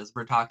paintbrushes.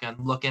 We're talking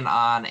looking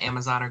on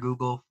Amazon or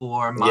Google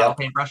for model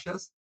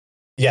paintbrushes.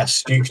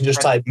 Yes, you can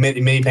just type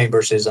mini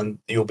paintbrushes and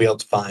you'll be able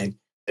to find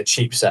a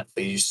cheap set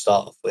for you to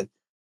start off with.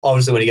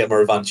 Obviously, when you get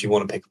more advanced, you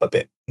want to pick up a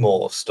bit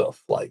more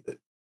stuff like that.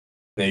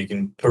 You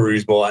can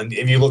peruse more. And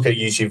if you look at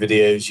YouTube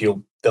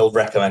videos, they'll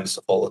recommend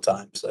stuff all the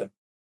time. So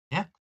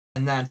yeah.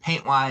 And then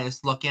paint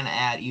wise, looking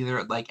at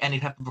either like any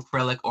type of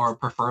acrylic or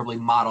preferably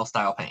model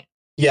style paint.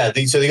 Yeah.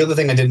 So the other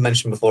thing I didn't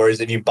mention before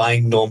is if you're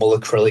buying normal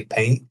acrylic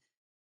paint,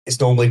 it's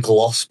normally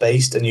gloss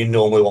based, and you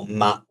normally want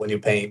matte when you're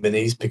painting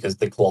minis because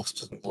the gloss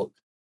doesn't look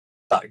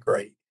that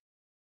great.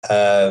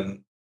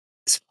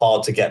 It's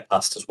hard to get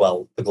past as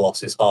well. The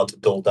gloss is hard to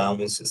dull down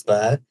once it's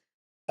there.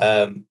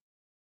 I'm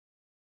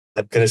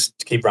going to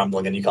keep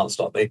rambling and you can't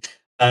stop me.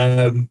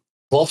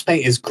 Gloss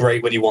paint is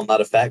great when you want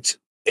that effect.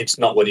 It's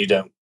not when you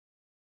don't.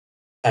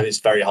 And it's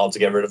very hard to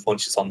get rid of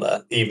once it's on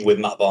there, even with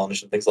matte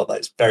varnish and things like that.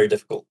 It's very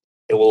difficult.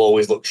 It will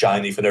always look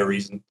shiny for no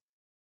reason.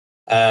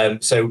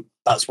 So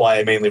that's why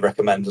I mainly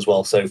recommend as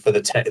well. So for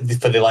the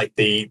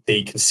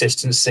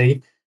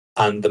consistency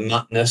and the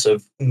mattness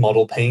of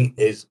model paint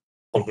is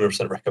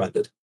 100%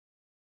 recommended.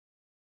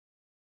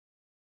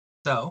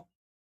 So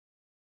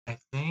I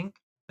think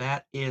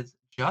that is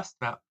just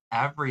about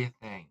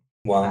everything.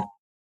 Wow.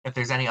 If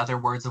there's any other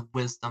words of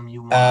wisdom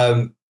you want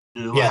to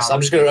do, yes, I'm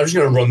just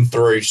gonna run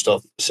through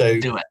stuff. So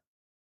do it.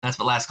 That's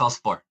what last call's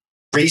for.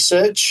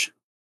 Research,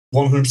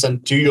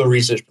 100%. Do your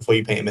research before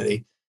you paint a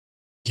mini.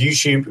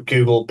 YouTube,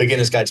 Google,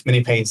 beginner's guide to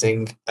mini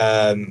painting,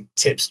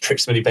 tips,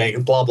 tricks, mini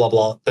painting, blah blah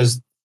blah. There's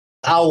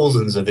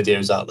thousands of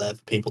videos out there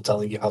for people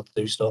telling you how to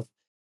do stuff.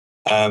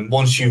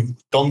 Once you've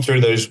gone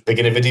through those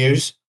beginner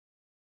videos,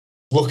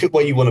 look at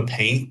what you want to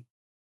paint,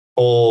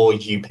 or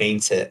you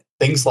paint it.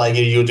 Things like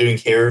if you're doing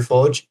Hero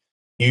Forge,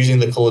 using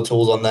the color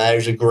tools on there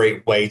is a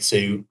great way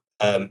to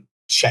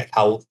check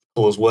how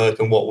colors work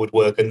and what would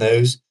work in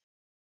those.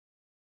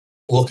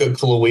 Look at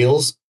color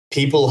wheels.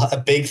 A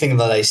big thing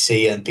that I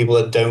see, and people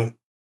that don't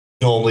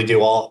normally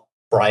do art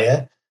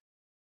prior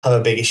have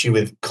a big issue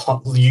with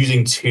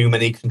using too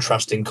many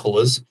contrasting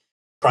colors.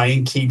 Try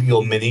and keep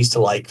your minis to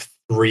like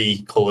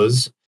 3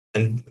 colors,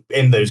 and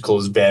in those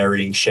colors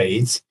varying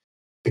shades.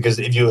 Because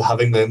if you're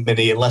having the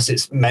mini, unless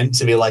it's meant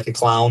to be like a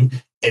clown,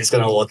 it's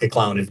going to look like a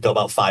clown if you've got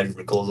about 5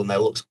 different colors on there.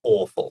 It looks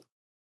awful,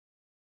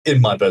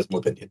 in my personal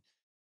opinion.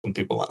 Some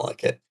people might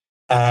like it.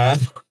 Yeah,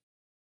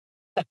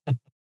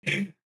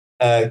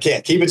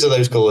 keep it to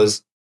those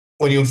colors.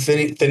 When you're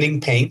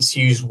thinning paints,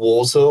 use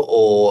water,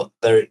 or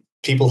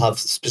people have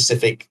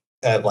specific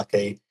like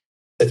a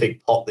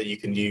specific pot that you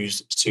can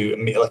use to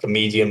like a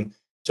medium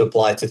to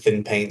apply to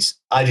thin paints.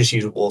 I just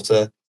use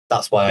water.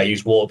 That's why I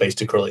use water-based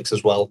acrylics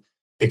as well,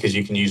 because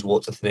you can use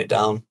water to thin it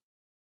down.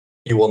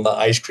 You want that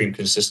ice cream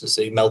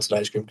consistency, melted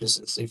ice cream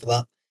consistency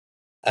for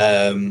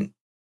that.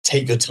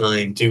 Take your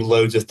time, do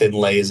loads of thin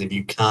layers if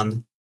you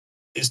can.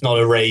 It's not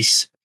a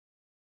race.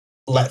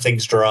 Let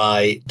things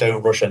dry.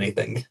 Don't rush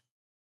anything.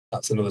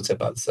 That's another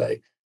tip I'd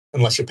say.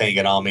 Unless you're painting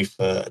an army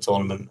for a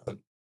tournament at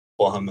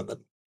Warhammer, then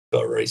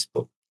got a race.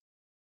 But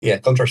yeah,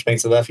 contrast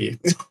paints are there for you.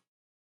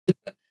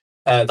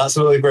 That's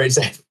another great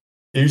tip.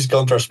 Use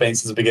contrast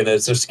paints as a beginner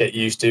just to get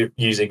used to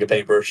using a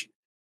paintbrush.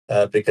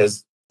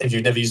 Because if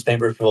you've never used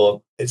paintbrush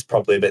before, it's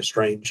probably a bit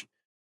strange.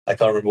 I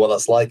can't remember what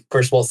that's like.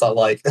 Chris, what's that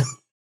like?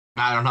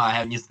 I don't know. I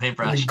haven't used the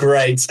paintbrush.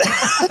 Great.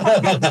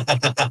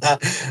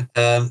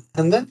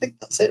 And I think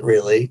that's it,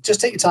 really.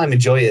 Just take your time,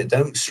 enjoy it.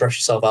 Don't stress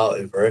yourself out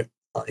over it.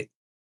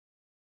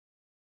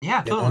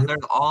 Yeah, totally.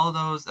 There's all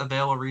those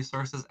available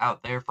resources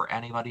out there for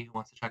anybody who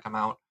wants to check them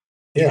out.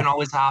 You Yeah. can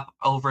always hop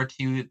over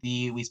to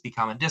the We Speak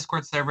Common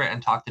Discord server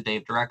and talk to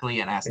Dave directly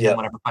and ask Yeah. him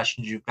whatever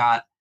questions you've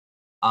got.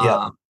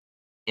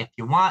 If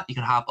you want, you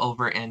can hop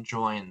over and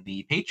join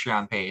the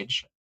Patreon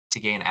page to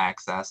gain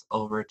access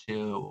over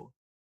to,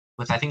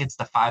 I think it's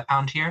the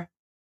 £5 tier.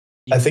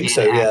 I think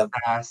so, yeah.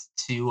 Access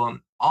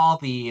to all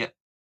the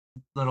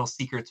little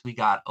secrets we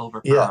got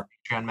over for our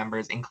Patreon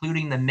members,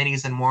 including the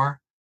minis and more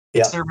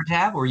server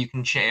tab, where you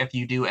can share if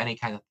you do any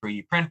kind of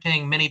 3D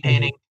printing, mini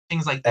painting,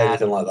 things like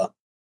that.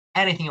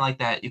 Anything like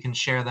that, you can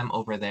share them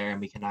over there, and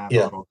we can have a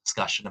little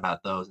discussion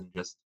about those and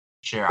just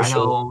share. I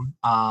know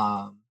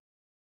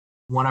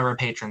one of our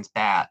patrons,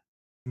 Matt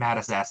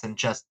Assassin,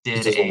 just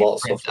did a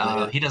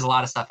print. He does a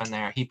lot of stuff in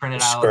there. He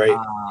printed out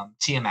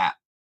Tiamat.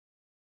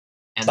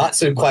 And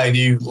that's quite a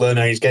new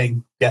learner. He's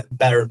getting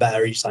better and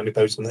better each time he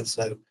posts on this.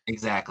 So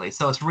exactly.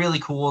 So it's really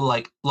cool to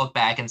like look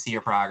back and see your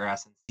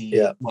progress and see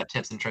what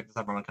tips and tricks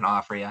everyone can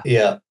offer you.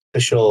 Yeah, for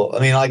sure. I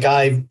mean, like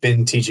I've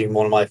been teaching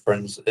one of my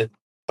friends at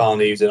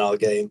Barney's in our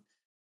game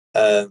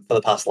for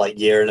the past like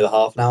year and a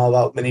half now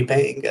about mini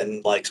painting,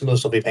 and like some of the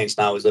stuff he paints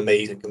now is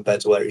amazing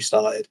compared to where he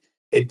started.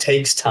 It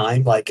takes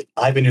time. Like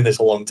I've been doing this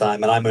a long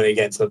time, and I'm only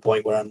getting to the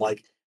point where I'm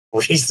like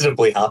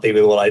reasonably happy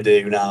with what I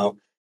do now.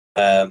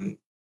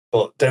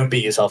 But don't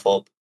beat yourself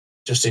up.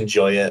 Just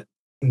enjoy it.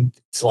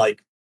 It's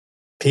like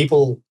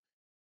people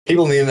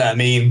on the internet. I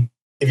mean,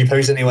 if you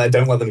post anywhere,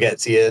 don't let them get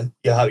to you.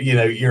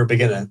 You're a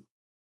beginner.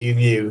 You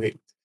knew.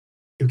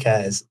 Who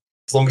cares?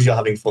 As long as you're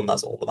having fun,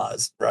 that's all that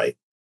matters, right?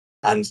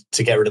 And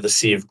to get rid of the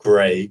sea of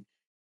grey,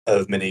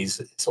 of minis,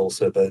 it's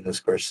also a bonus,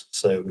 Chris.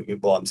 So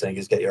what I'm saying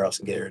is get your ass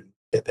in gear and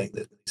get painting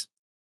those minis.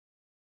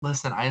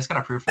 Listen, I just got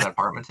approved for that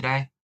apartment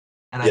today,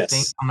 and I think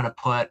Yes. I'm gonna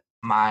put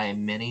my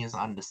minis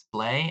on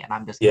display, and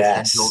I'm just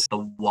gonna send you Yes. the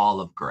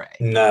wall of gray.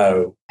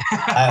 No.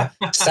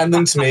 Send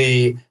them to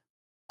me.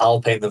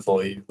 I'll paint them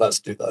for you. Let's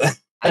do that.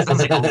 That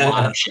sounds like a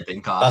lot of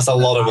shipping costs. That's a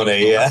lot of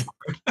money, yeah.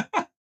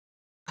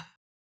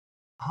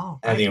 Oh,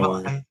 Anyway.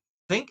 well, I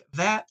think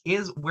that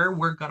is where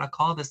we're gonna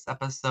call this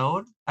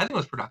episode. I think it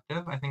was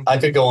productive. I think I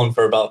could go on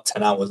for about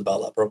 10 hours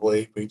about that,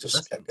 probably. We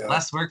just kept going.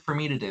 less work for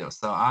me to do,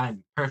 so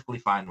I'm perfectly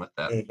fine with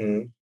that.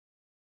 Mm-hmm.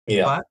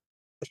 Yeah.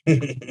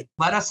 But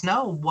let us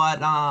know what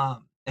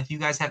if you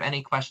guys have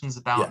any questions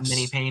about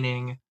mini Yes.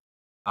 painting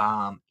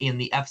in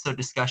the episode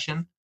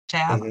discussion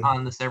tab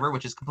on the server,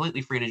 which is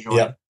completely free to join.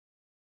 Yep.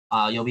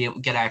 You'll be able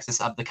to get access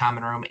of the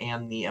common room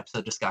and the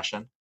episode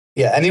discussion.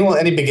 Yeah, any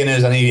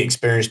beginners, any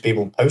experienced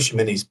people, post your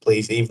minis,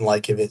 please. Even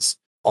like if it's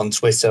on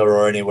Twitter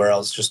or anywhere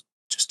else, just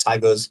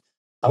tag us.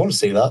 I want to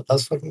see that.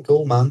 That's fucking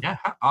cool, man. Yeah,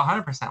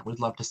 100%. We'd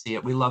love to see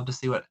it. We'd love to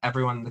see what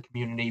everyone in the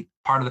community,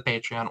 part of the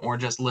Patreon, or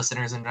just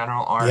listeners in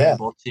general are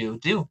able to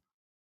do.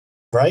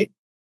 Right?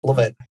 Love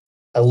it.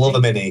 I love a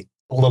mini.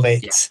 Love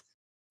it.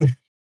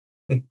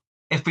 Yeah.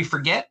 If we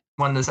forget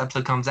when this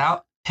episode comes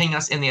out, ping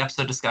us in the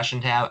episode discussion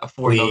tab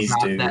for Please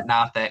those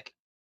not thick.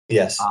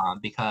 Yes.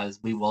 Because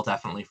we will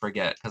definitely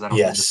forget, because I don't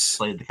think this is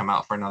slated to come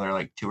out for another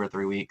like 2 or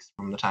 3 weeks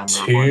from the time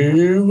we're recording.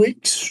 2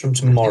 weeks from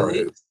tomorrow.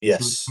 2 weeks? Yes.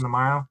 2 weeks from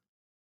tomorrow?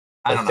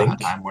 I don't know how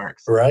time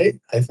works. Right?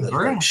 I think that's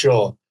right.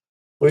 Sure.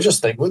 We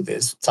just think with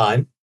this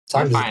time.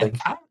 Time is a thing.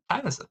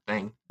 Time is a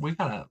thing. We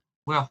gotta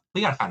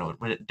find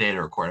a day to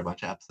record a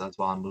bunch of episodes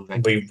while I'm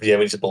moving. We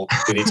need to bulk.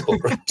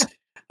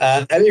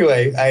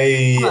 Anyway,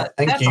 I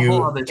thank you. A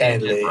whole other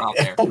tangent for out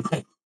there.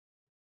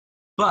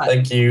 But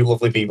thank you,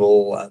 lovely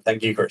people.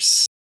 Thank you,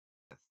 Chris.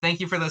 Thank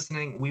you for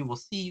listening. We will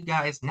see you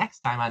guys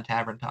next time on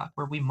Tavern Talk,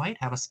 where we might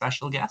have a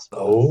special guest.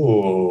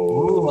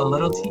 Oh, a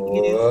little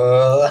tease.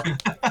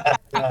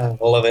 I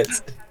love it.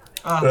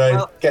 Right,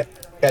 well,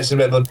 catch you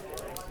in a bit, bud.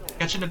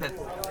 Catch you in a bit.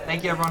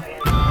 Thank you, everyone.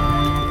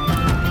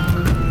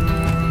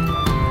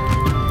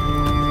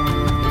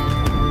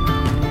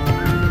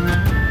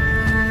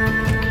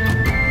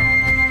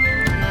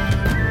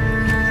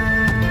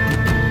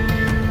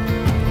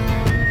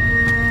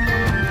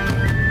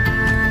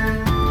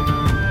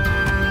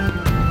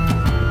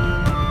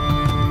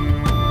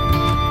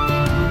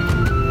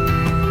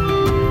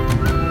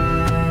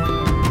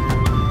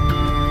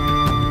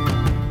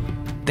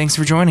 Thanks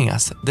for joining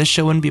us. This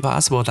show wouldn't be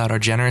possible without our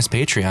generous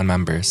Patreon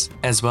members,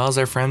 as well as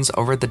our friends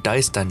over at the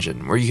Dice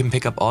Dungeon, where you can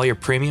pick up all your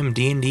premium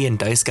D&D and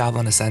Dice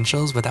Goblin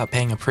essentials without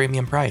paying a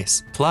premium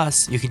price.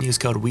 Plus, you can use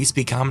code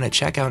WeSpeakCommon at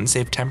checkout and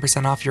save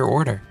 10% off your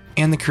order.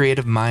 And the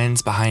creative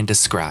minds behind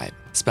Describe,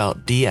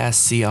 spelled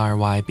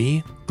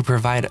DSCRYB, who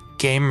provide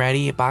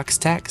game-ready box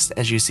text,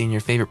 as you see in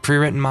your favorite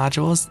pre-written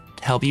modules,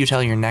 to help you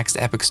tell your next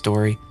epic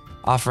story,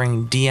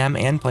 offering DM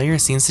and player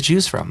scenes to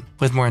choose from.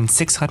 With more than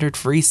 600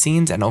 free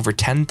scenes and over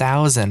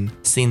 10,000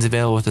 scenes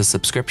available with a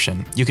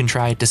subscription, you can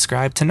try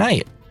Describe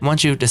tonight.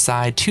 Once you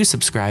decide to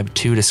subscribe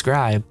to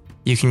Describe,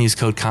 you can use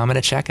code COMMET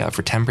at checkout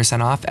for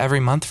 10% off every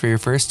month for your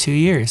first 2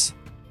 years.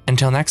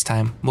 Until next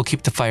time, we'll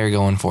keep the fire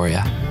going for you.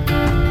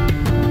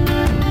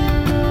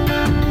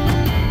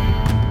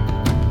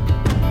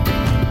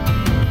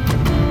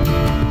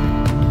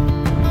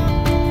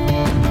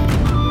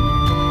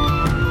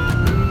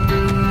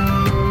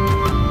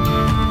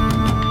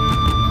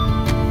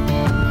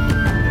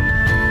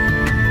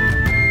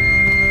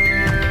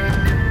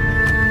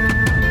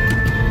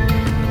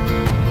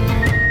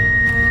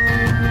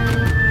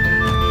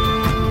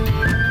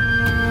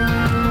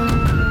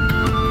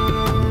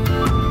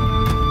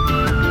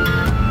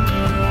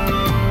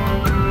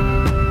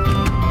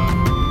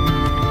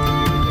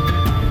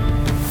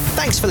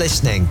 Thanks for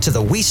listening to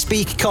the We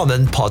Speak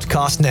Common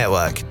podcast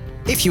network.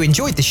 If you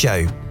enjoyed the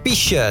show, be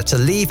sure to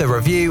leave a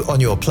review on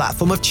your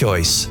platform of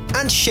choice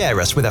and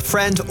share us with a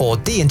friend or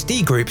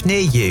D&D group near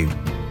you.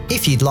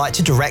 If you'd like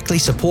to directly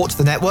support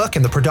the network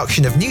and the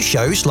production of new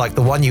shows like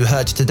the one you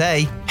heard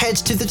today, head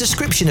to the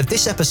description of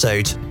this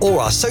episode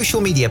or our social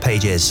media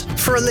pages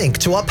for a link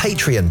to our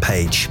Patreon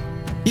page.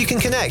 You can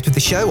connect with the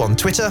show on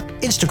Twitter,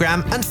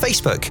 Instagram, and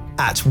Facebook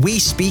at We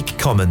Speak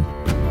Common.